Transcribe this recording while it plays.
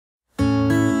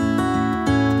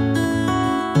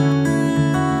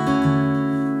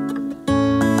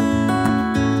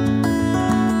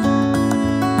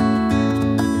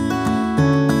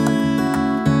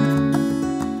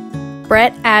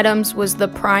Brett Adams was the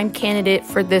prime candidate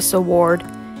for this award.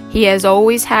 He has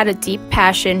always had a deep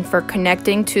passion for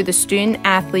connecting to the student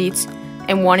athletes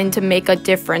and wanting to make a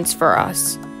difference for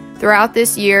us. Throughout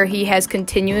this year, he has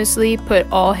continuously put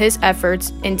all his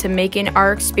efforts into making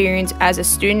our experience as a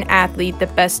student athlete the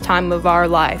best time of our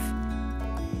life.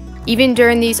 Even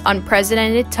during these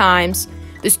unprecedented times,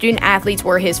 the student athletes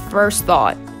were his first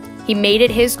thought. He made it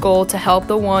his goal to help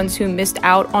the ones who missed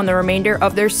out on the remainder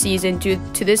of their season due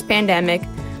to this pandemic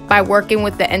by working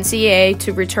with the NCAA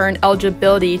to return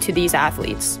eligibility to these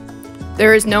athletes.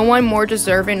 There is no one more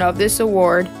deserving of this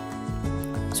award,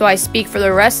 so I speak for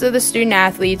the rest of the student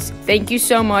athletes. Thank you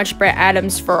so much, Brett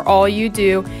Adams, for all you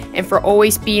do and for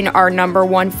always being our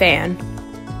 #1 fan.